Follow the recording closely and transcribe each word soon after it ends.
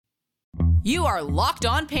You are Locked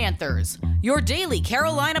On Panthers, your daily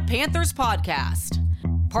Carolina Panthers podcast.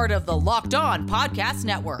 Part of the Locked On Podcast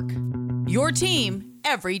Network. Your team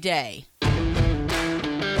every day.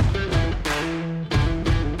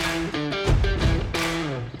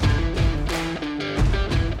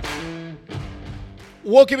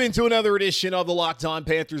 Welcome into another edition of the Locked On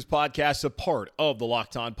Panthers podcast, a part of the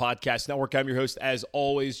Locked On Podcast Network. I'm your host, as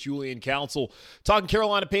always, Julian Council, talking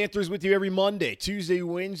Carolina Panthers with you every Monday, Tuesday,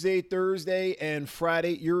 Wednesday, Thursday, and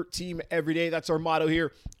Friday. Your team every day. That's our motto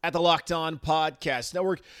here at the Locked On Podcast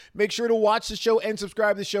Network. Make sure to watch the show and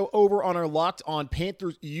subscribe to the show over on our Locked On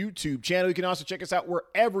Panthers YouTube channel. You can also check us out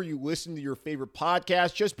wherever you listen to your favorite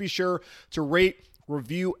podcast. Just be sure to rate,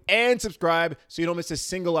 review, and subscribe so you don't miss a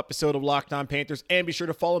single episode of Locked On Panthers. And be sure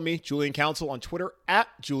to follow me, Julian Council, on Twitter at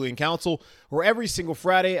Julian Council, where every single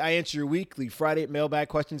Friday I answer your weekly Friday mailbag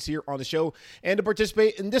questions here on the show. And to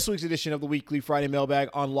participate in this week's edition of the weekly Friday mailbag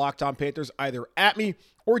on Locked On Panthers, either at me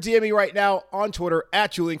or DM me right now on Twitter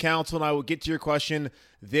at Julian Council, and I will get to your question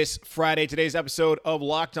this Friday. Today's episode of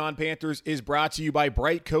Locked On Panthers is brought to you by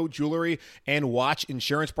Brightco Jewelry and Watch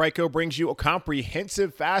Insurance. Brightco brings you a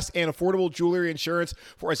comprehensive, fast, and affordable jewelry insurance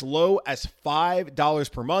for as low as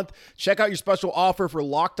 $5 per month. Check out your special offer for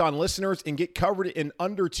Locked On listeners and get covered in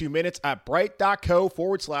under 2 minutes at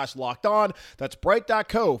bright.co/locked on. That's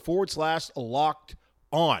bright.co/locked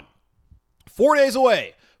on. 4 days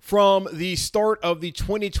away from the start of the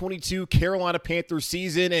 2022 Carolina Panthers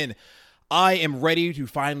season, and I am ready to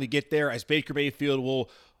finally get there as Baker Mayfield will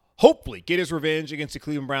hopefully get his revenge against the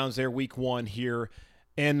Cleveland Browns there week 1 here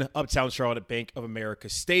in Uptown Charlotte at Bank of America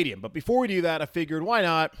Stadium. But before we do that, I figured, why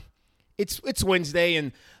not? It's Wednesday,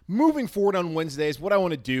 and moving forward on Wednesdays, what I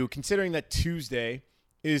want to do, considering that Tuesday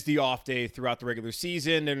is the off day throughout the regular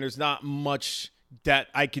season, and there's not much that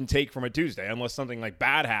I can take from a Tuesday unless something like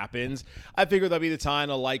bad happens, I figured that'd be the time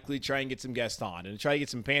to likely try and get some guests on and try to get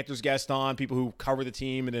some Panthers guests on, people who cover the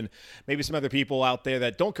team, and then maybe some other people out there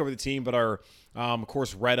that don't cover the team but are, of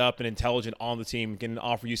course, read up and intelligent on the team, can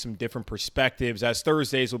offer you some different perspectives, as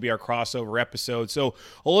Thursdays will be our crossover episode. So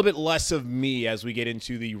a little bit less of me as we get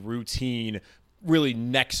into the routine really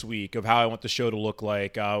next week of how I want the show to look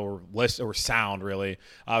like, or sound really,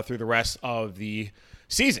 through the rest of the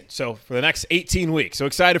season. So for the next 18 weeks. So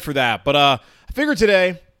excited for that. But I figured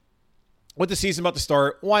today, with the season about to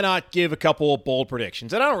start, why not give a couple of bold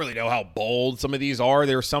predictions? And I don't really know how bold some of these are.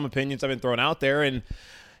 There are some opinions I've been throwing out there, and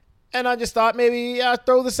I just thought maybe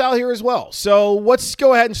throw this out here as well. So let's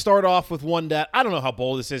go ahead and start off with one that I don't know how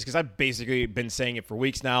bold this is, because I've basically been saying it for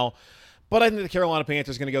weeks now. But I think the Carolina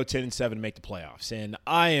Panthers are going to go 10-7 and make the playoffs. And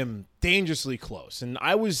I am dangerously close. And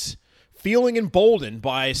I was feeling emboldened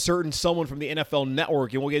by a certain someone from the NFL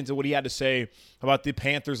Network, and we'll get into what he had to say about the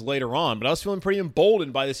Panthers later on. But I was feeling pretty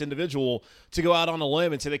emboldened by this individual to go out on a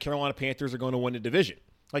limb and say the Carolina Panthers are going to win the division.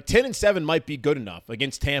 Like 10-7 might be good enough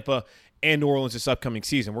against Tampa and New Orleans this upcoming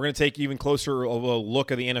season. We're going to take even closer of a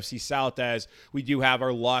look at the NFC South, as we do have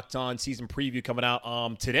our Locked On season preview coming out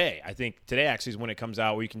today. I think today actually is when it comes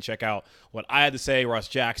out, where you can check out what I had to say, Russ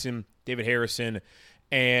Jackson, David Harrison,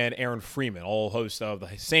 and Aaron Freeman, all hosts of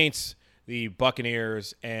the Saints, the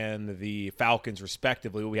Buccaneers, and the Falcons,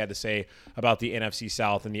 respectively, what we had to say about the NFC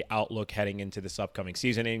South and the outlook heading into this upcoming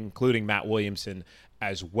season, including Matt Williamson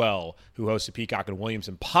as well, who hosts the Peacock and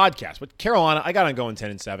Williamson podcast. But Carolina, I got on going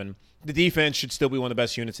 10-7. The defense should still be one of the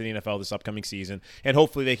best units in the NFL this upcoming season, and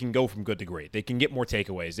hopefully they can go from good to great. They can get more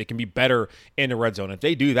takeaways. They can be better in the red zone. If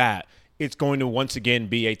they do that, it's going to once again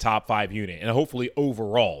be a top 5 unit, and hopefully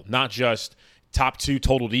overall, not just top 2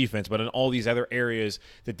 total defense, but in all these other areas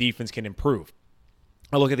the defense can improve.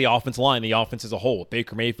 I look at the offense line, the offense as a whole.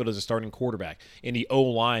 Baker Mayfield is a starting quarterback. In the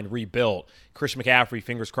O-line rebuilt. Christian McCaffrey,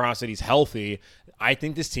 fingers crossed that he's healthy. I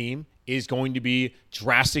think this team is going to be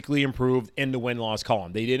drastically improved in the win-loss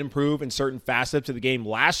column. They did improve in certain facets of the game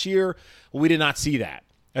last year. We did not see that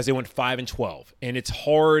as they went 5-12. And it's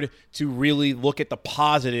hard to really look at the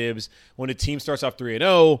positives when a team starts off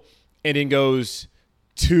 3-0 and then goes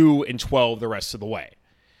 2-12 the rest of the way.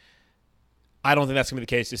 I don't think that's going to be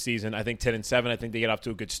the case this season. I think 10-7, I think they get off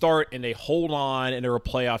to a good start, and they hold on, and they're a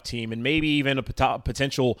playoff team, and maybe even a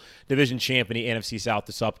potential division champ in the NFC South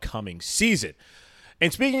this upcoming season.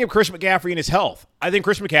 And speaking of Christian McCaffrey and his health, I think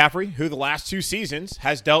Christian McCaffrey, who the last 2 seasons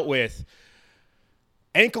has dealt with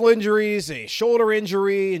ankle injuries, a shoulder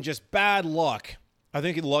injury, and just bad luck, I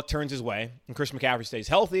think luck turns his way, and Christian McCaffrey stays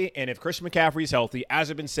healthy. And if Christian McCaffrey is healthy,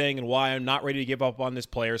 as I've been saying, and why I'm not ready to give up on this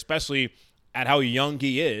player, especially at how young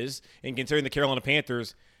he is, and considering the Carolina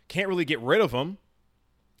Panthers can't really get rid of him,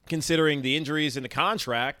 considering the injuries in the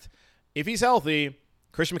contract, if he's healthy,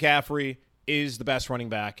 Christian McCaffrey is the best running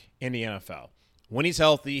back in the NFL. When he's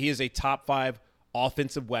healthy, he is a top 5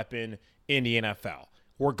 offensive weapon in the NFL.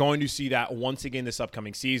 We're going to see that once again this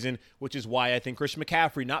upcoming season, which is why I think Christian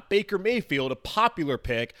McCaffrey, not Baker Mayfield, a popular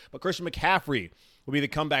pick, but Christian McCaffrey will be the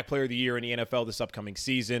comeback player of the year in the NFL this upcoming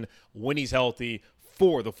season when he's healthy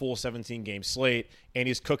for the full 17-game slate, and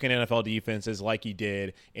he's cooking NFL defenses like he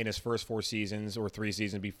did in his first 4 seasons or 3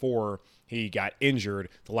 seasons before he got injured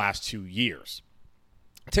the last 2 years.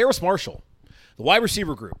 Terrace Marshall, the wide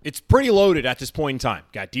receiver group, it's pretty loaded at this point in time.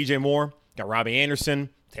 Got DJ Moore, got Robbie Anderson,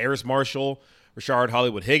 Terrace Marshall, Rashard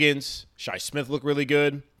Hollywood Higgins. Shi Smith looked really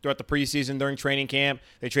good throughout the preseason during training camp.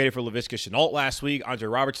 They traded for Laviska Shenault last week. Andre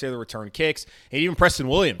Roberts Taylor returned kicks. And even Preston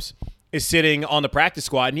Williams is sitting on the practice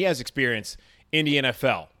squad, and he has experience in the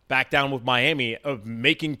NFL. Back down with Miami of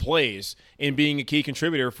making plays and being a key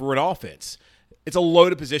contributor for an offense. It's a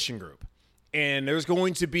loaded position group. And there's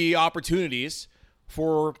going to be opportunities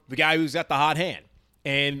for the guy who's at the hot hand.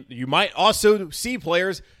 And you might also see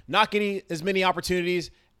players not getting as many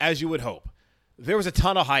opportunities as you would hope. There was a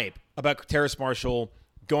ton of hype about Terrace Marshall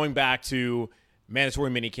going back to mandatory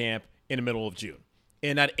minicamp in the middle of June.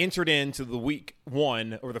 And that entered into the week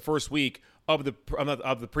 1 or the first week of the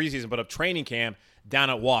preseason, but of training camp down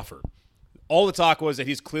at Wofford. All the talk was that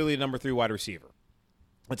he's clearly the number 3 wide receiver.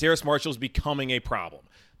 And Terrace Marshall is becoming a problem.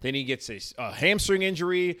 Then he gets a hamstring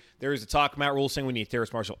injury. There's a talk, Matt Rule saying we need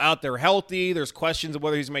Terrace Marshall out there healthy. There's questions of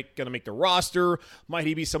whether he's going to make the roster. Might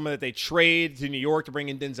he be someone that they trade to New York to bring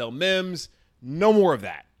in Denzel Mims? No more of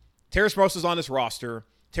that. Terrace Marshall's on this roster.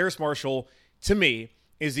 Terrace Marshall, to me,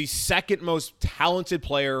 is the second most talented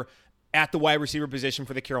player at the wide receiver position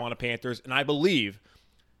for the Carolina Panthers. And I believe,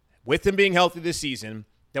 with him being healthy this season,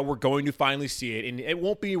 that we're going to finally see it. And it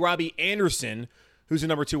won't be Robbie Anderson, who's the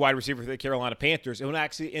number 2 wide receiver for the Carolina Panthers. It will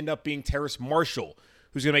actually end up being Terrace Marshall,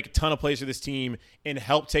 who's going to make a ton of plays for this team and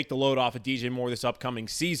help take the load off of DJ Moore this upcoming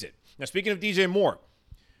season. Now, speaking of DJ Moore,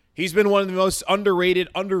 he's been one of the most underrated,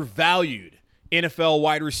 undervalued NFL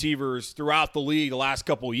wide receivers throughout the league the last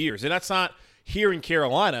couple of years. And that's not here in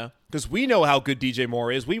Carolina, because we know how good DJ Moore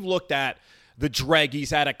is. We've looked at the drag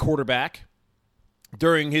he's had at quarterback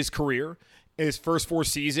during his career in his first 4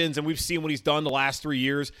 seasons, and we've seen what he's done the last 3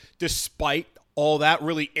 years, despite all that,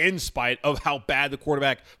 really in spite of how bad the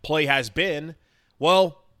quarterback play has been.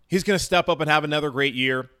 Well, he's going to step up and have another great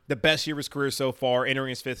year, the best year of his career so far, entering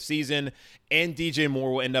his 5th season, and DJ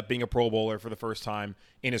Moore will end up being a Pro Bowler for the first time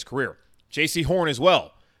in his career. J.C. Horn as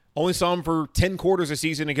well. Only saw him for 10 quarters a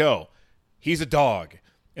season ago. He's a dog.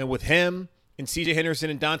 And with him and C.J. Henderson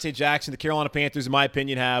and Dante Jackson, the Carolina Panthers, in my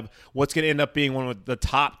opinion, have what's going to end up being one of the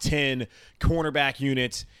top 10 cornerback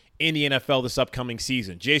units in the NFL this upcoming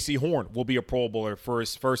season. J.C. Horn will be a Pro Bowler for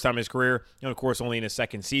his first time in his career, and of course only in his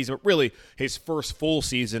 2nd season, but really his first full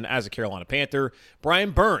season as a Carolina Panther.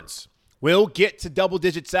 Brian Burns will get to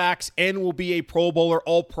double-digit sacks and will be a Pro Bowler,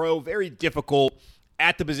 All-Pro. Very difficult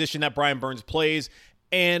at the position that Brian Burns plays.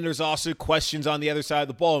 And there's also questions on the other side of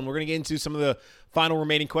the ball. And we're going to get into some of the final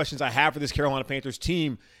remaining questions I have for this Carolina Panthers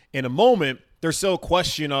team in a moment. There's still a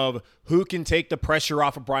question of who can take the pressure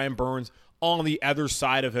off of Brian Burns on the other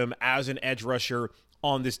side of him as an edge rusher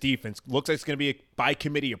on this defense. Looks like it's going to be a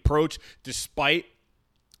by-committee approach, despite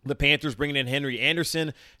the Panthers bringing in Henry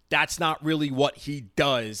Anderson. That's not really what he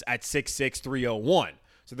does at 6'6", 301.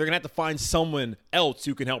 So they're going to have to find someone else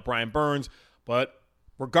who can help Brian Burns. But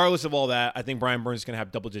regardless of all that, I think Brian Burns is going to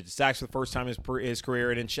have double-digit sacks for the first time in his career.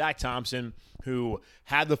 And then Shaq Thompson, who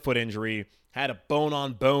had the foot injury, had a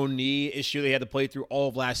bone-on-bone knee issue they had to play through all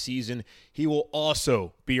of last season, he will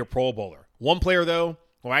also be a Pro Bowler. One player, though,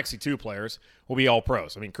 well, actually 2 players, will be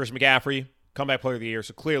All-Pros. I mean, Christian McCaffrey, comeback player of the year,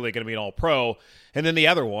 so clearly going to be an All-Pro. And then the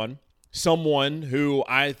other one, someone who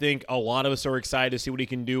I think a lot of us are excited to see what he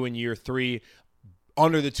can do in year 3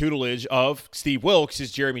 under the tutelage of Steve Wilks,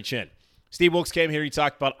 is Jeremy Chinn. Steve Wilks came here. He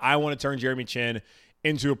talked about, I want to turn Jeremy Chinn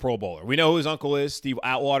into a Pro Bowler. We know who his uncle is, Steve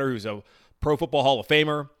Atwater, who's a Pro Football Hall of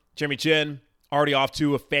Famer. Jeremy Chinn already off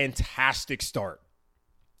to a fantastic start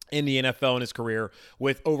in the NFL in his career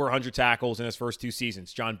with over 100 tackles in his first 2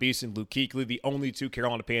 seasons. John Beeson, Luke Kuechly, the only 2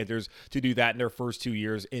 Carolina Panthers to do that in their first 2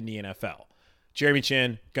 years in the NFL. Jeremy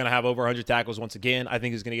Chinn going to have over 100 tackles once again. I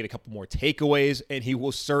think he's going to get a couple more takeaways, and he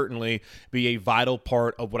will certainly be a vital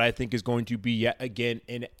part of what I think is going to be yet again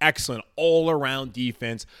an excellent all-around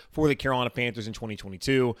defense for the Carolina Panthers in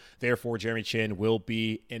 2022. Therefore, Jeremy Chinn will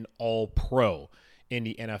be an all-pro in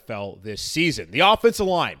the NFL this season. The offensive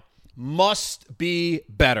line must be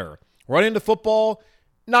better. Running the football,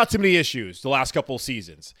 not too many issues the last couple of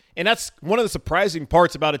seasons. And that's one of the surprising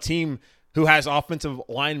parts about a team who has offensive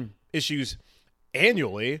line issues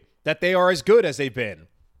annually, that they are as good as they've been,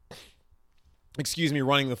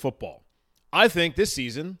 running the football. I think this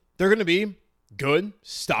season they're going to be good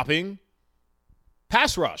stopping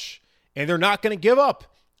pass rush, and they're not going to give up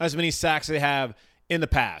as many sacks as they have in the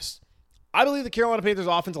past. I believe the Carolina Panthers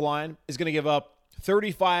offensive line is going to give up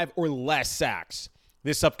 35 or less sacks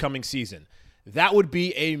this upcoming season. That would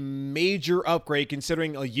be a major upgrade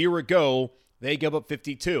considering a year ago they gave up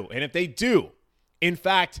 52. And if they do, in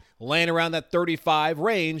fact, land around that 35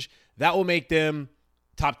 range, that will make them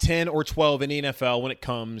top 10 or 12 in the NFL when it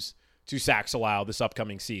comes to sacks allowed this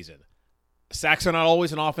upcoming season. Sacks are not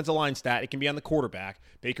always an offensive line stat. It can be on the quarterback.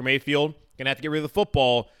 Baker Mayfield going to have to get rid of the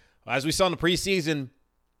football. As we saw in the preseason,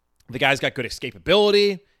 the guy's got good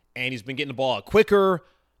escapability, and he's been getting the ball out quicker.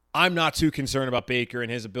 I'm not too concerned about Baker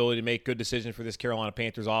and his ability to make good decisions for this Carolina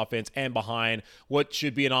Panthers offense and behind what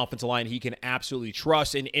should be an offensive line he can absolutely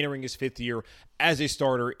trust in entering his 5th year as a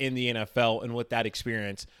starter in the NFL. And with that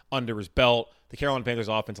experience under his belt, the Carolina Panthers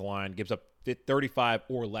offensive line gives up 35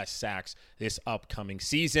 or less sacks this upcoming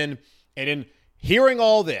season. And in hearing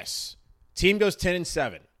all this, team goes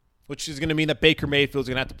 10-7, which is going to mean that Baker Mayfield's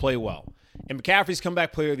going to have to play well. And McCaffrey's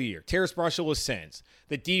comeback player of the year. Terrace Marshall ascends.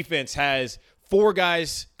 The defense has 4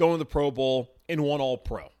 guys going to the Pro Bowl and 1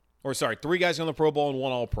 All-Pro. 3 guys going to the Pro Bowl and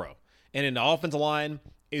 1 All-Pro. And then the offensive line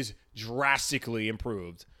is drastically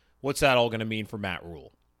improved. What's that all going to mean for Matt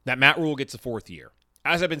Rule? That Matt Rule gets a 4th year.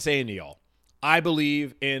 As I've been saying to y'all, I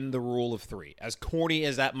believe in the rule of 3. As corny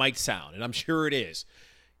as that might sound, and I'm sure it is,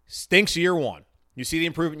 stinks year 1. You see the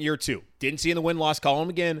improvement year 2. Didn't see in the win-loss column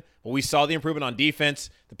again, but we saw the improvement on defense.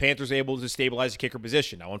 The Panthers able to stabilize the kicker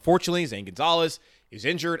position. Now, unfortunately, Zane Gonzalez is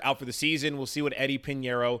injured, out for the season. We'll see what Eddie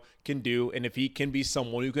Pinheiro can do, and if he can be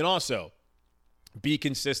someone who can also be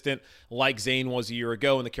consistent like Zane was a year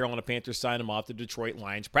ago, and the Carolina Panthers signed him off the Detroit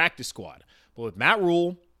Lions practice squad. But with Matt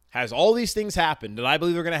Rule, has all these things happened that I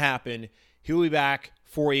believe are going to happen, he'll be back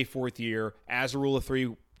for a 4th year as a rule of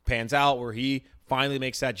 3 pans out, where he finally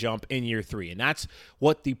makes that jump in year 3. And that's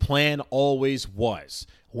what the plan always was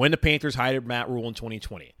when the Panthers hired Matt Rule in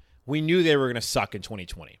 2020. We knew they were going to suck in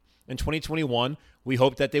 2020. In 2021, we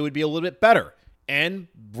hoped that they would be a little bit better. And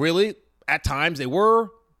really, at times they were,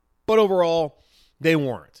 but overall, they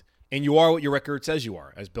weren't. And you are what your record says you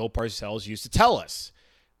are, as Bill Parcells used to tell us.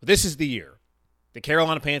 But this is the year. The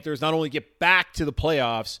Carolina Panthers not only get back to the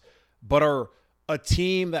playoffs, but are a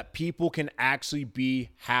team that people can actually be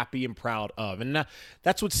happy and proud of. And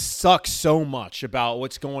that's what sucks so much about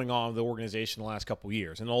what's going on with the organization the last couple of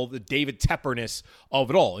years and all the David Tepperness of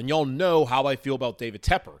it all. And y'all know how I feel about David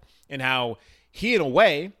Tepper and how he, in a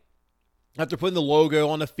way, after putting the logo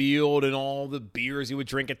on the field and all the beers he would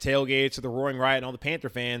drink at tailgates or the Roaring Riot and all the Panther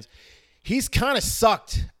fans, he's kind of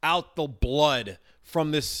sucked out the blood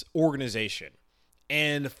from this organization.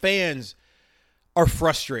 And the fans are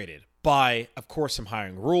frustrated by, of course, him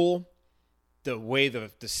hiring Rule, the way the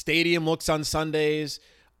stadium looks on Sundays,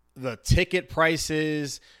 the ticket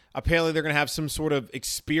prices. Apparently, they're going to have some sort of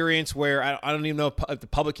experience where I don't even know if the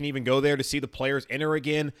public can even go there to see the players enter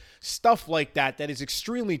again. Stuff like that is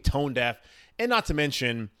extremely tone deaf. And not to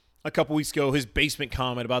mention, a couple weeks ago, his basement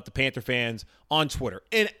comment about the Panther fans on Twitter.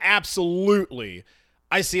 And absolutely,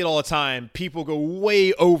 I see it all the time. People go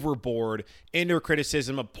way overboard in their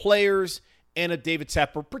criticism of players and of David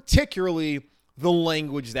Tepper, particularly the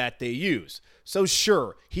language that they use. So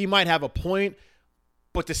sure, he might have a point,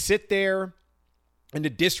 but to sit there and to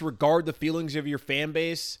disregard the feelings of your fan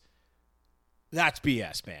base, that's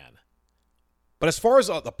BS, man. But as far as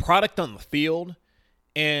the product on the field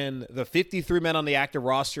and the 53 men on the active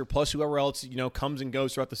roster, plus whoever else, comes and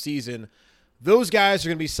goes throughout the season, those guys are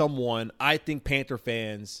going to be someone I think Panther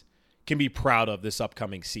fans can be proud of this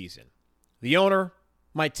upcoming season. The owner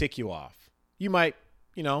might tick you off. You might,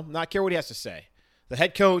 not care what he has to say. The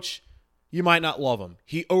head coach, you might not love him.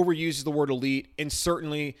 He overuses the word elite and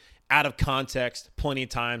certainly out of context plenty of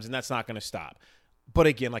times, and that's not going to stop. But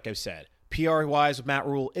again, like I've said, PR-wise with Matt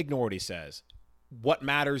Rule, ignore what he says. What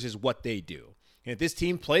matters is what they do. And if this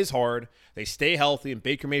team plays hard, they stay healthy, and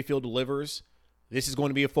Baker Mayfield delivers, this is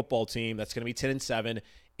going to be a football team that's going to be 10-7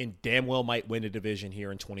 and damn well might win a division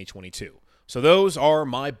here in 2022. So those are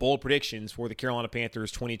my bold predictions for the Carolina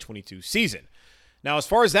Panthers 2022 season. Now, as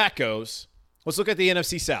far as that goes, let's look at the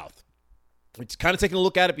NFC South. It's kind of taking a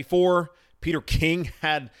look at it before. Peter King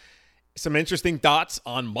had some interesting thoughts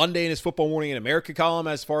on Monday in his Football Morning in America column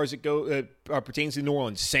as far as it pertains to the New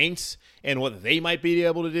Orleans Saints and what they might be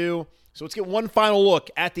able to do. So let's get one final look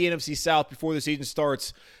at the NFC South before the season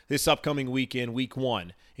starts this upcoming weekend, week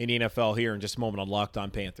 1 in the NFL here in just a moment on Locked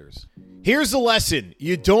On Panthers. Here's the lesson.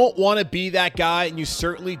 You don't want to be that guy, and you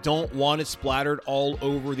certainly don't want it splattered all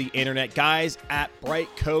over the internet. Guys at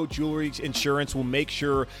Brightco Jewelry Insurance will make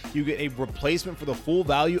sure you get a replacement for the full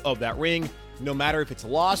value of that ring. no matter if it's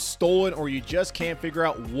lost, stolen, or you just can't figure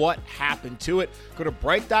out what happened to it. Go to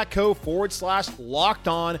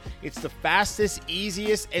Bright.co/locked-on. It's the fastest,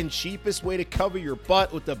 easiest, and cheapest way to cover your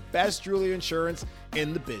butt with the best jewelry insurance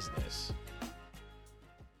in the business.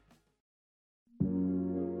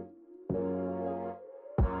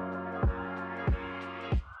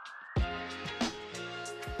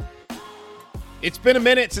 It's been a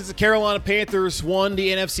minute since the Carolina Panthers won the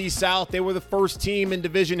NFC South. They were the first team in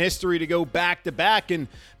division history to go back-to-back. And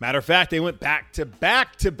matter of fact, they went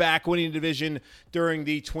back-to-back winning the division during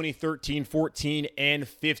the 2013, 14, and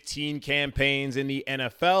 15 campaigns in the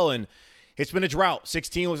NFL. And it's been a drought.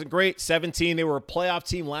 16 wasn't great. 17, they were a playoff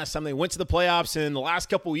team last time they went to the playoffs. And in the last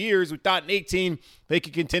couple of years, we thought in 18 they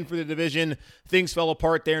could contend for the division. Things fell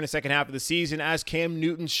apart there in the second half of the season as Cam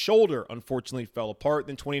Newton's shoulder unfortunately fell apart.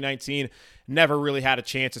 Then 2019 never really had a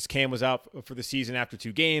chance as Cam was out for the season after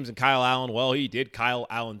 2 games. And Kyle Allen, well, he did Kyle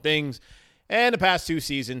Allen things. And the past 2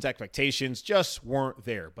 seasons, expectations just weren't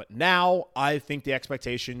there. But now I think the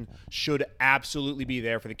expectation should absolutely be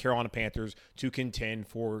there for the Carolina Panthers to contend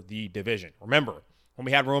for the division. Remember, when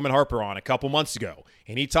we had Roman Harper on a couple months ago,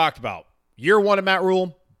 and he talked about year 1 of Matt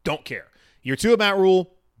Rule, don't care. Year 2 of Matt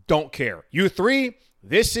Rule, don't care. Year 3,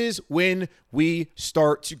 this is when we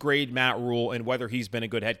start to grade Matt Rule and whether he's been a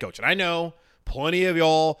good head coach. And I know plenty of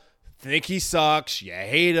y'all think he sucks, you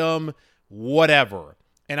hate him, whatever.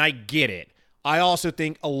 And I get it. I also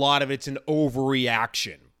think a lot of it's an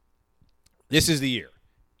overreaction. This is the year.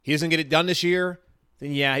 He doesn't get it done this year,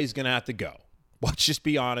 then yeah, he's going to have to go. Let's just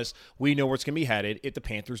be honest. We know where it's going to be headed if the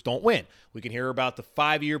Panthers don't win. We can hear about the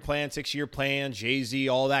 5-year plan, 6-year plan, Jay-Z,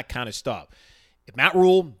 all that kind of stuff. If Matt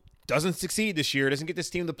Rule doesn't succeed this year, doesn't get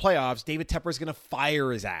this team to the playoffs, David Tepper is going to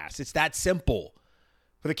fire his ass. It's that simple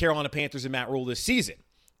for the Carolina Panthers and Matt Rule this season.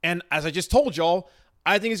 And as I just told y'all,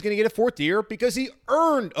 I think he's going to get a 4th year because he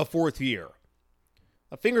earned a 4th year.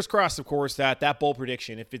 Fingers crossed, of course, that bold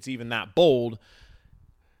prediction, if it's even that bold,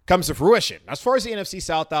 comes to fruition. As far as the NFC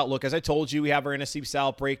South outlook, as I told you, we have our NFC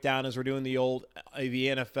South breakdown as we're doing the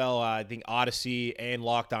NFL, I think, Odyssey and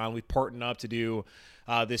Locked On. We've partnered up to do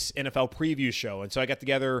this NFL preview show. And so I got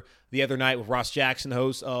together the other night with Ross Jackson, the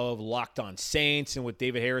host of Locked On Saints, and with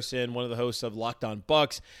David Harrison, one of the hosts of Locked On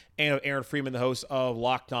Bucks, and Aaron Freeman, the host of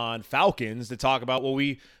Locked On Falcons, to talk about what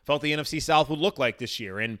we felt the NFC South would look like this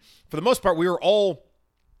year. And for the most part, we were all,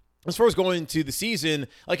 as far as going into the season,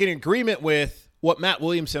 like in agreement with what Matt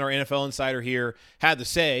Williamson, our NFL insider here, had to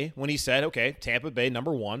say when he said, okay, Tampa Bay,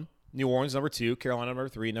 number 1, New Orleans, number 2, Carolina, number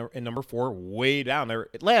 3, and number 4, way down there,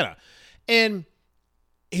 Atlanta. And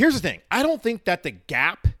here's the thing. I don't think that the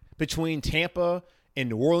gap between Tampa and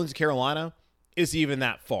New Orleans and Carolina is even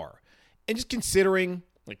that far. And just considering,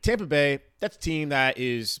 like, Tampa Bay, that's a team that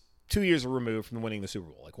is 2 years removed from winning the Super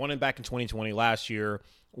Bowl. Like, won it back in 2020 last year,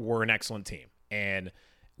 were an excellent team. And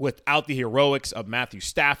without the heroics of Matthew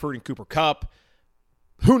Stafford and Cooper Kupp,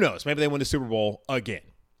 who knows? Maybe they win the Super Bowl again.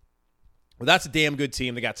 Well, that's a damn good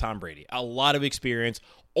team. They got Tom Brady. A lot of experience.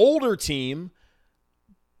 Older team,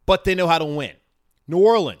 but they know how to win. New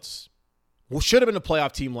Orleans should have been a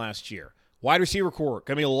playoff team last year. Wide receiver core,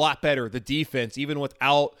 going to be a lot better. The defense, even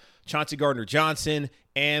without Chauncey Gardner-Johnson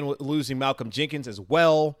and losing Malcolm Jenkins as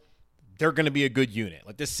well, they're going to be a good unit.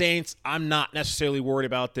 Like the Saints, I'm not necessarily worried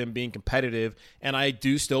about them being competitive, and I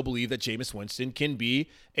do still believe that Jameis Winston can be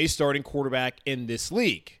a starting quarterback in this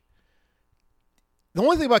league. The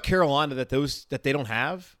only thing about Carolina that they don't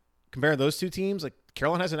have, comparing those two teams, like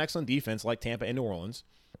Carolina has an excellent defense like Tampa and New Orleans.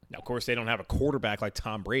 Now, of course, they don't have a quarterback like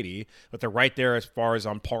Tom Brady, but they're right there as far as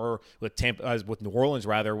on par with with New Orleans,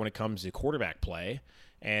 rather, when it comes to quarterback play.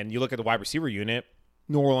 And you look at the wide receiver unit,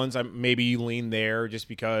 New Orleans, maybe you lean there just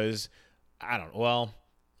because, I don't know. Well,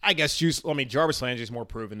 I guess Jarvis Landry is more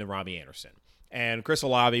proven than Robbie Anderson. And Chris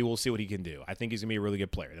Olave, we'll see what he can do. I think he's going to be a really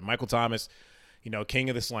good player. Then Michael Thomas, king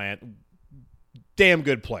of the slant, damn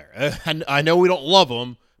good player. I know we don't love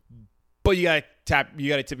him, but you got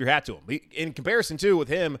to tip your hat to him. In comparison, too, with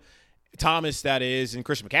him, Thomas, that is, and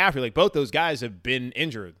Christian McCaffrey, like both those guys have been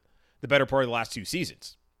injured the better part of the last 2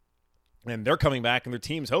 seasons. And they're coming back, and their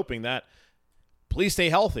team's hoping that please stay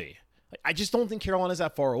healthy. I just don't think Carolina's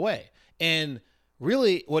that far away. And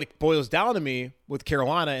really what it boils down to me with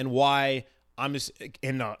Carolina and why I'm just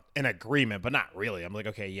in agreement, but not really. I'm like,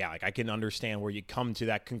 okay, yeah, like I can understand where you come to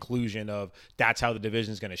that conclusion of that's how the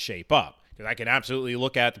division is going to shape up. Because I can absolutely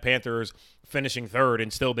look at the Panthers finishing 3rd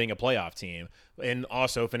and still being a playoff team and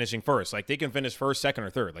also finishing 1st. Like they can finish 1st, 2nd,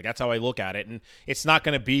 or 3rd. Like that's how I look at it. And it's not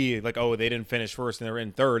going to be like, oh, they didn't finish 1st and they're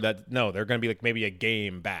in 3rd. No, they're going to be like maybe a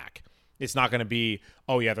game back. It's not going to be,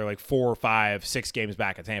 oh yeah, they're like 4, 5, 6 games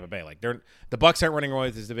back at Tampa Bay. Like the Bucs aren't running away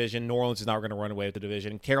with this division. New Orleans is not going to run away with the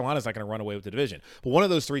division. Carolina's not going to run away with the division. But one of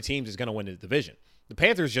those 3 teams is going to win the division. The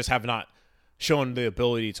Panthers just have not shown the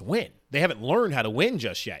ability to win. They haven't learned how to win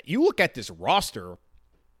just yet. You look at this roster,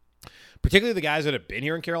 particularly the guys that have been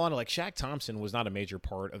here in Carolina, like Shaq Thompson was not a major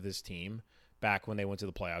part of this team back when they went to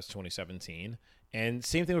the playoffs 2017. And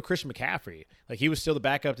same thing with Christian McCaffrey. Like, he was still the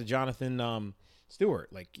backup to Jonathan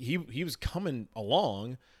Stewart. Like, he was coming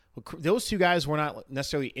along. Those 2 guys were not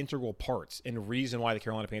necessarily integral parts in the reason why the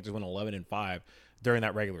Carolina Panthers went 11-5 during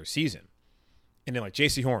that regular season. And then, like,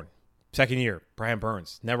 J.C. Horn, second year, Brian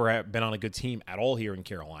Burns, never have been on a good team at all here in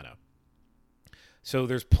Carolina. So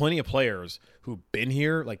there's plenty of players who've been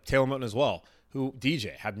here, like Taylor Moton as well, who,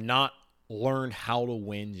 DJ, have not learned how to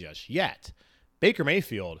win just yet. Baker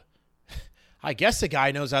Mayfield, I guess the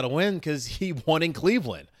guy knows how to win because he won in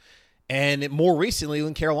Cleveland. And more recently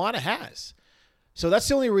than Carolina has. So that's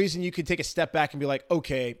the only reason you could take a step back and be like,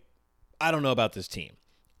 okay, I don't know about this team.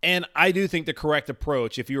 And I do think the correct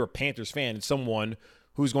approach, if you're a Panthers fan and someone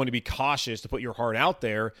who's going to be cautious to put your heart out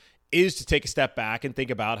there, is to take a step back and think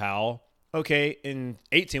about how, okay, in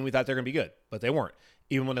 18 we thought they're going to be good, but they weren't.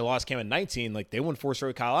 Even when they lost Cam in 19, like, they won 4 straight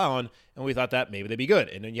with Kyle Allen, and we thought that maybe they'd be good.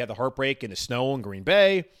 And then you had the heartbreak and the snow in Green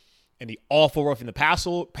Bay, and the awful roughing the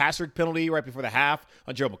passer penalty right before the half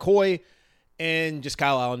on Joe McCoy, and just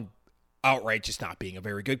Kyle Allen outright just not being a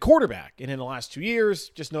very good quarterback. And in the last 2 years,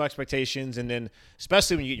 just no expectations. And then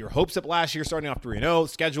especially when you get your hopes up last year, starting off 3-0,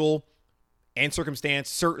 schedule and circumstance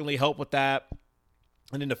certainly help with that.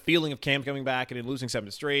 And then the feeling of Cam coming back and then losing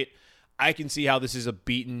 7 straight, I can see how this is a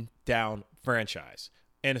beaten down franchise.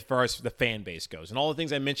 And as far as the fan base goes, and all the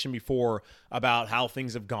things I mentioned before about how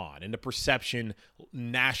things have gone and the perception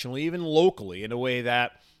nationally, even locally, in a way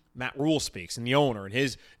that Matt Rule speaks and the owner and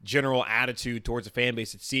his general attitude towards the fan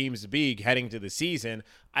base, it seems to be heading to the season,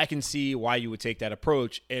 I can see why you would take that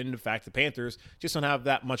approach. And the fact the Panthers just don't have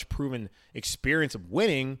that much proven experience of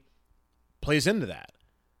winning plays into that.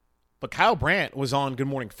 But Kyle Brandt was on Good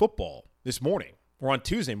Morning Football this morning, or on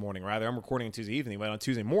Tuesday morning, rather. I'm recording on Tuesday evening, but on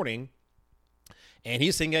Tuesday morning, and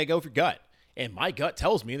he's saying, go for gut. And my gut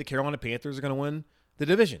tells me the Carolina Panthers are going to win the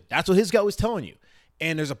division. That's what his gut was telling you.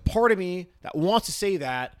 And there's a part of me that wants to say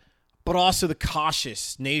that, but also the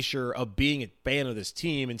cautious nature of being a fan of this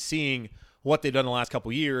team and seeing what they've done the last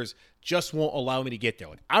couple of years just won't allow me to get there.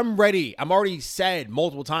 Like, I'm ready. I'm already said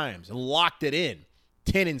multiple times and locked it in,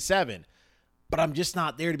 10-7. But I'm just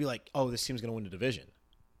not there to be like, oh, this team's going to win the division.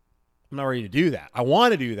 I'm not ready to do that. I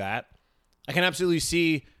want to do that. I can absolutely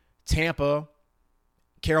see Tampa,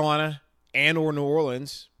 Carolina, and or New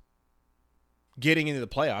Orleans getting into the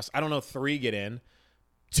playoffs. I don't know if 3 get in.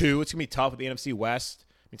 2, it's going to be tough with the NFC West.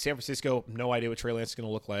 I mean, San Francisco, no idea what Trey Lance is going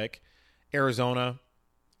to look like. Arizona,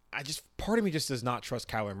 part of me just does not trust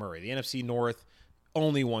Kyler Murray. The NFC North,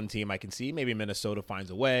 only one team I can see. Maybe Minnesota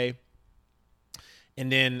finds a way. And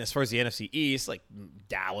then as far as the NFC East, like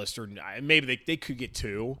Dallas, or maybe they could get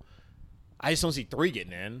 2. I just don't see 3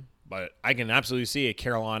 getting in, but I can absolutely see a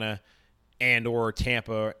Carolina and or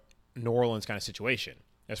Tampa, New Orleans kind of situation.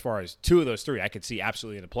 As far as 2 of those 3, I could see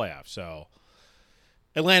absolutely in the playoffs. So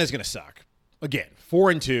Atlanta's going to suck. Again,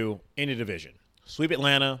 4-2 in the division. Sweep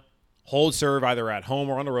Atlanta, hold serve either at home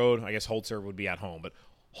or on the road. I guess hold serve would be at home, but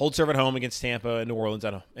hold serve at home against Tampa and New Orleans,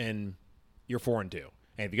 and you're 4-2.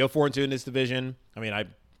 And if you go 4-2 in this division, I mean,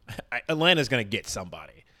 Atlanta's going to get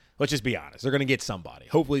somebody. Let's just be honest. They're going to get somebody.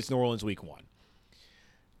 Hopefully it's New Orleans week 1.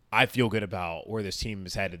 I feel good about where this team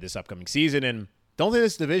is headed this upcoming season, and don't think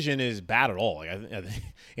this division is bad at all. Like, I think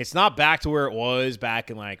it's not back to where it was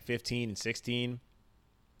back in like 15 and 16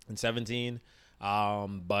 and 17,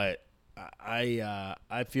 but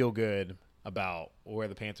I feel good about where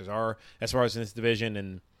the Panthers are as far as in this division,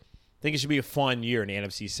 and I think it should be a fun year in the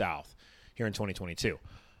NFC South here in 2022.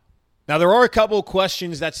 Now, there are a couple of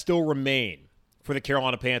questions that still remain for the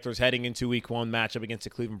Carolina Panthers heading into Week 1 matchup against the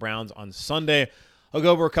Cleveland Browns on Sunday. I'll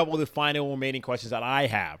go over a couple of the final remaining questions that I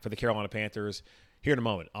have for the Carolina Panthers here in a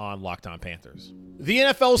moment on Locked On Panthers. The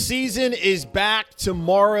NFL season is back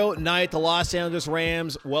tomorrow night. The Los Angeles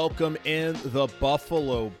Rams welcome in the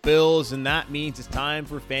Buffalo Bills, and that means it's time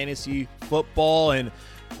for fantasy football. And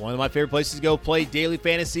one of my favorite places to go play daily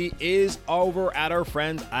fantasy is over at our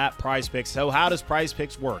friends at Prize Picks. So how does Prize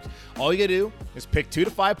Picks work? All you got to do is pick 2 to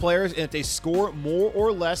 5 players, and if they score more or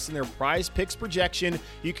less than their Prize Picks projection,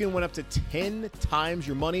 you can win up to 10 times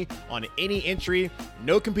your money on any entry.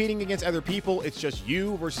 No competing against other people. It's just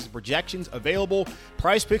you versus projections available.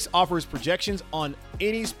 Prize Picks offers projections on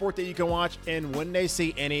any sport that you can watch, and when they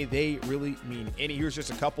say any, they really mean any. Here's just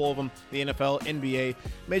a couple of them: the NFL, NBA,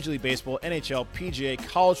 Major League Baseball, NHL, PGA,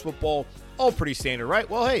 college college football, all pretty standard, right?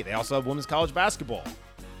 Well, hey, they also have women's college basketball,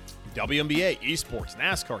 WNBA, esports,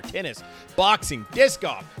 NASCAR, tennis, boxing, disc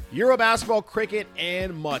golf, Euro basketball, cricket,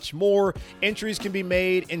 and much more. Entries can be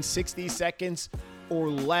made in 60 seconds or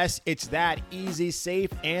less. It's that easy,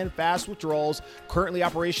 safe, and fast withdrawals. Currently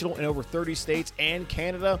operational in over 30 states and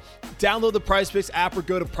Canada. Download the PrizePicks app or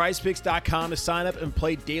go to prizepicks.com to sign up and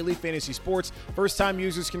play daily fantasy sports. First-time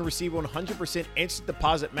users can receive 100% instant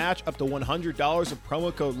deposit match up to $100 with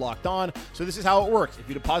promo code Locked On. So this is how it works. If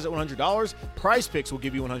you deposit $100, PrizePicks will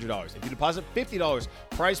give you $100. If you deposit $50,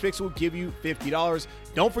 PrizePicks will give you $50.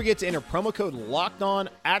 Don't forget to enter promo code Locked On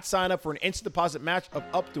at sign up for an instant deposit match of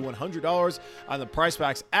up to $100 on the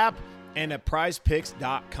PrizePicks app and at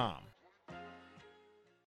prizepicks.com.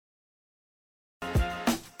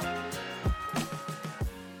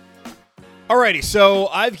 Alrighty, so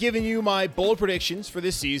I've given you my bold predictions for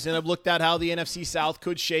this season. I've looked at how the NFC South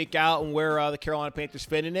could shake out and where the Carolina Panthers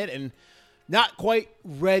fit in it, and not quite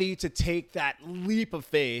ready to take that leap of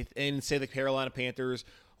faith and say the Carolina Panthers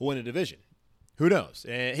will win a division. Who knows?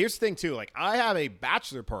 And here's the thing, too. Like, I have a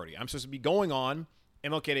bachelor party I'm supposed to be going on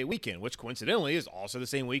MLK Day weekend, which coincidentally is also the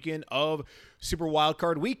same weekend of Super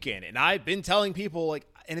Wildcard Weekend. And I've been telling people, like,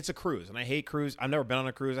 and it's a cruise, and I hate cruise. I've never been on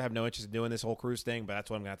a cruise. I have no interest in doing this whole cruise thing, but that's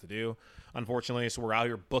what I'm going to have to do, unfortunately. So we're out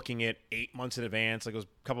here booking it 8 months in advance. Like, it was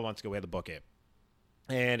a couple months ago we had to book it.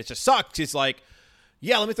 And it just sucks. It's like,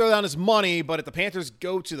 yeah, let me throw down this money, but if the Panthers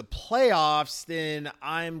go to the playoffs, then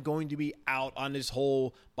I'm going to be out on this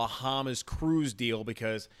whole Bahamas cruise deal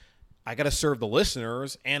because I got to serve the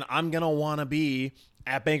listeners, and I'm going to want to be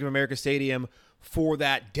at Bank of America Stadium for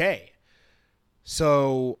that day.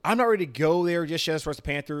 So I'm not ready to go there just yet as far as the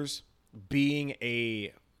Panthers being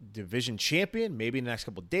a division champion. Maybe in the next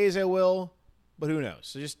couple of days I will, but who knows?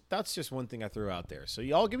 So that's just one thing I threw out there. So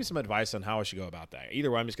y'all give me some advice on how I should go about that. Either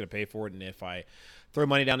way, I'm just going to pay for it, and if I throw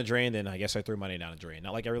money down the drain, then I guess I threw money down the drain.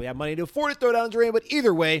 Not like I really have money to afford to throw down the drain, but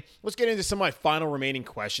either way, let's get into some of my final remaining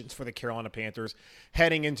questions for the Carolina Panthers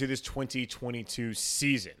heading into this 2022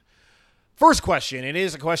 season. First question, it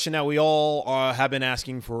is a question that we all have been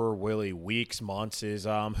asking for really weeks, months, is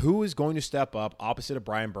who is going to step up opposite of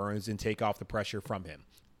Brian Burns and take off the pressure from him?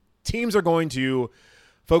 Teams are going to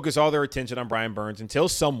focus all their attention on Brian Burns until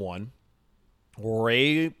someone or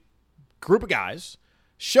a group of guys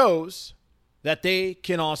shows that they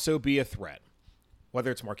can also be a threat. Whether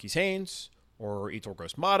it's Marquise Haynes or Yetur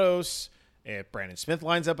Gross-Matos, if Brandon Smith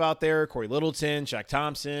lines up out there, Corey Littleton, Shaq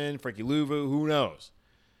Thompson, Frankie Louvu, who knows?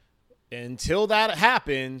 Until that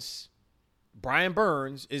happens, Brian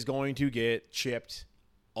Burns is going to get chipped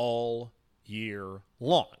all year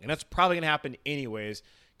long. And that's probably going to happen anyways,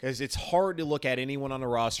 because it's hard to look at anyone on the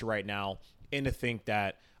roster right now and to think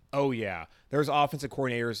that, oh yeah, there's offensive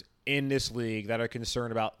coordinators in this league that are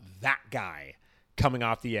concerned about that guy coming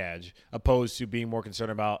off the edge, opposed to being more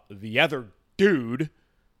concerned about the other dude,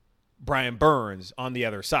 Brian Burns, on the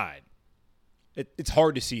other side. It's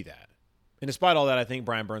hard to see that. And despite all that, I think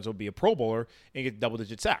Brian Burns will be a Pro Bowler and get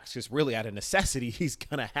double-digit sacks. Because really, out of necessity, he's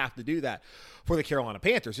going to have to do that for the Carolina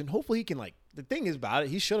Panthers. And hopefully he can, the thing is about it,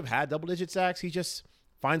 he should have had double-digit sacks. He just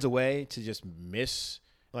finds a way to just miss,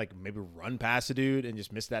 maybe run past a dude and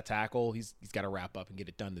just miss that tackle. He's got to wrap up and get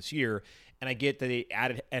it done this year. And I get that they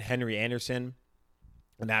added Henry Anderson.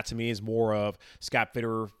 And that, to me, is more of Scott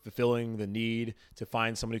Fitterer fulfilling the need to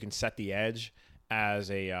find someone who can set the edge as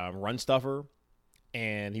a run stuffer.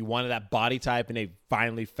 And he wanted that body type, and they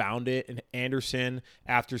finally found it in Anderson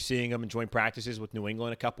after seeing him in joint practices with New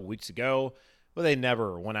England a couple weeks ago. But they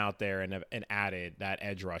never went out there and added that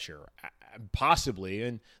edge rusher. Possibly,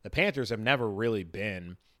 and the Panthers have never really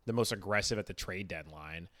been the most aggressive at the trade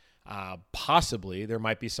deadline. Possibly, there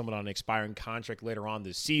might be someone on an expiring contract later on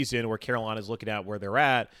this season where Carolina's looking at where they're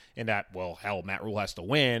at, and that, well, hell, Matt Rule has to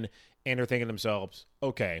win, and they're thinking to themselves,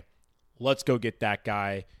 okay, let's go get that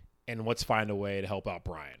guy, and let's find a way to help out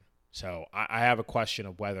Brian. So I have a question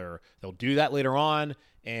of whether they'll do that later on,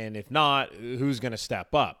 and if not, who's going to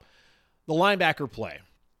step up? The linebacker play,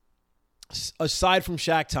 aside from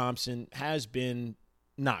Shaq Thompson, has been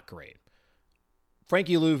not great.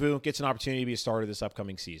 Frankie Louvu gets an opportunity to be a starter this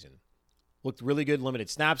upcoming season. Looked really good, limited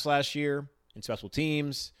snaps last year in special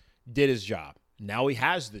teams, did his job. Now he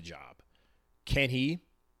has the job. Can he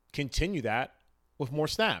continue that with more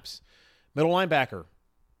snaps? Middle linebacker,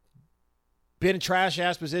 been a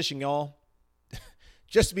trash-ass position, y'all.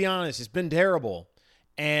 Just to be honest, it's been terrible.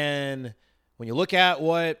 And when you look at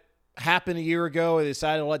what happened a year ago, they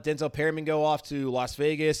decided to let Denzel Perryman go off to Las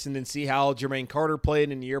Vegas and then see how Jermaine Carter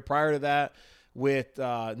played in the year prior to that with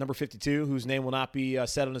number 52, whose name will not be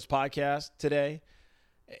said on this podcast today.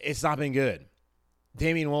 It's not been good.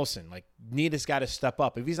 Damian Wilson, like, need this guy to step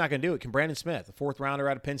up. If he's not going to do it, can Brandon Smith, the 4th rounder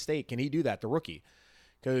out of Penn State, can he do that, the rookie?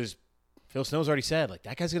 Because Phil Snow's already said, like,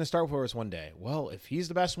 that guy's going to start for us one day. Well, if he's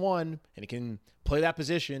the best one and he can play that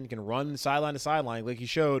position, can run sideline to sideline like he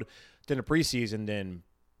showed in the preseason, then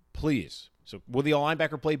please. So will the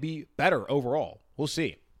linebacker play be better overall? We'll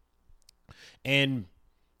see. And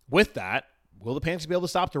with that, will the Panthers be able to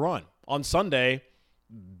stop the run? On Sunday,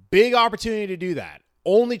 big opportunity to do that.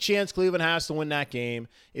 Only chance Cleveland has to win that game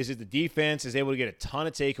is if the defense is able to get a ton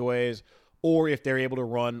of takeaways or if they're able to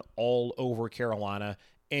run all over Carolina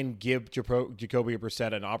and give Jacoby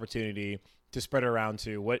Brissett an opportunity to spread it around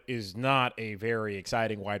to what is not a very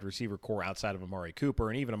exciting wide receiver core outside of Amari Cooper.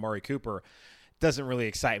 And even Amari Cooper doesn't really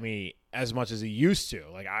excite me as much as he used to.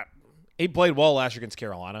 Like, he played well last year against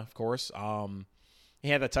Carolina, of course. He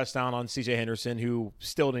had that touchdown on C.J. Henderson, who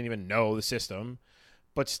still didn't even know the system.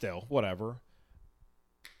 But still, whatever.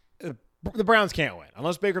 The Browns can't win.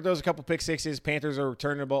 Unless Baker throws a couple pick sixes, Panthers are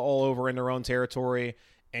turning the ball all over in their own territory,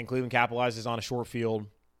 and Cleveland capitalizes on a short field.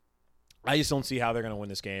 I just don't see how they're going to win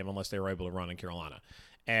this game unless they were able to run in Carolina.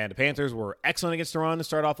 And the Panthers were excellent against the run to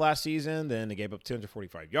start off last season. Then they gave up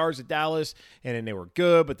 245 yards at Dallas, and then they were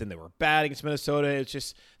good, but then they were bad against Minnesota. It's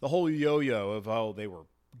just the whole yo-yo of how they were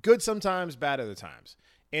good sometimes, bad other times.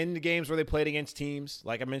 In the games where they played against teams,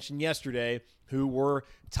 like I mentioned yesterday, who were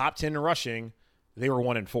top 10 in rushing, they were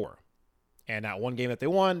 1-4. And that one game that they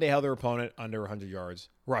won, they held their opponent under 100 yards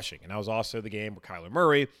rushing. And that was also the game where Kyler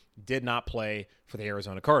Murray did not play for the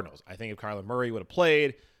Arizona Cardinals. I think if Kyler Murray would have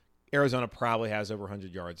played, Arizona probably has over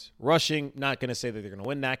 100 yards rushing. Not going to say that they're going to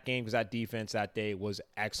win that game because that defense that day was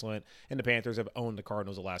excellent. And the Panthers have owned the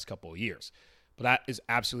Cardinals the last couple of years. But that is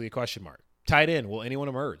absolutely a question mark. Tight end, will anyone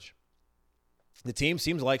emerge? The team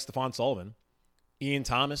seems like Stephon Sullivan. Ian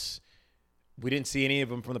Thomas, we didn't see any of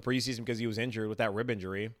them from the preseason because he was injured with that rib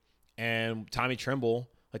injury. And Tommy Tremble,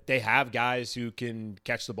 like, they have guys who can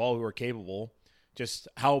catch the ball, who are capable. Just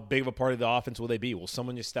how big of a part of the offense will they be? Will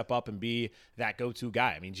someone just step up and be that go-to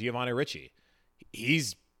guy? I mean, Giovanni Ricci,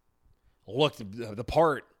 he's looked the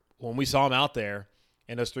part when we saw him out there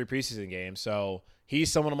in those 3 preseason games. So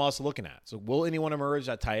he's someone I'm also looking at. So will anyone emerge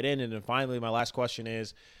at tight end? And then finally, my last question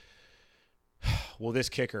is, will this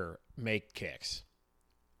kicker make kicks?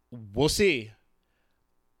 We'll see.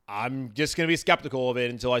 I'm just going to be skeptical of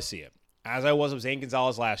it until I see it, as I was with Zane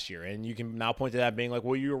Gonzalez last year. And you can now point to that being like,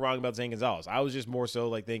 well, you were wrong about Zane Gonzalez. I was just more so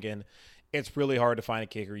like thinking it's really hard to find a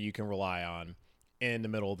kicker you can rely on in the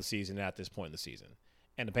middle of the season at this point in the season.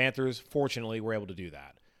 And the Panthers, fortunately, were able to do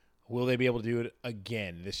that. Will they be able to do it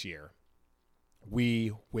again this year?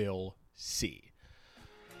 We will see.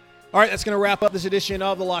 All right, that's going to wrap up this edition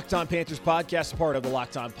of the Locked On Panthers podcast, part of the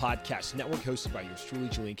Locked On Podcast Network, hosted by yours truly,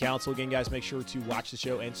 Julian Council. Again, guys, make sure to watch the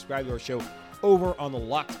show and subscribe to our show over on the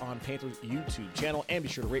Locked On Panthers YouTube channel. And be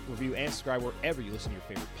sure to rate, review, and subscribe wherever you listen to your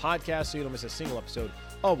favorite podcast so you don't miss a single episode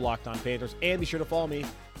of Locked On Panthers. And be sure to follow me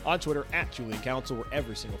on Twitter at Julian Council, where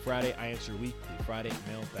every single Friday I answer your weekly Friday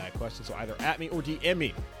mailbag questions. So either at me or DM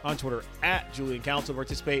me on Twitter at Julian Council.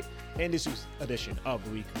 Participate in this week's edition of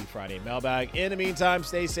the weekly Friday mailbag. In the meantime,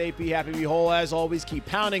 stay safe, be happy, be whole. As always, keep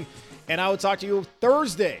pounding. And I will talk to you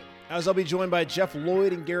Thursday, as I'll be joined by Jeff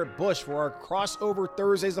Lloyd and Garrett Bush for our crossover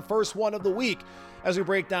Thursdays, the first one of the week, as we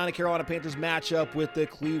break down the Carolina Panthers matchup with the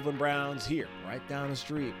Cleveland Browns here, right down the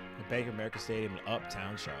street at Bank of America Stadium in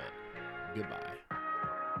Uptown Charlotte. Goodbye.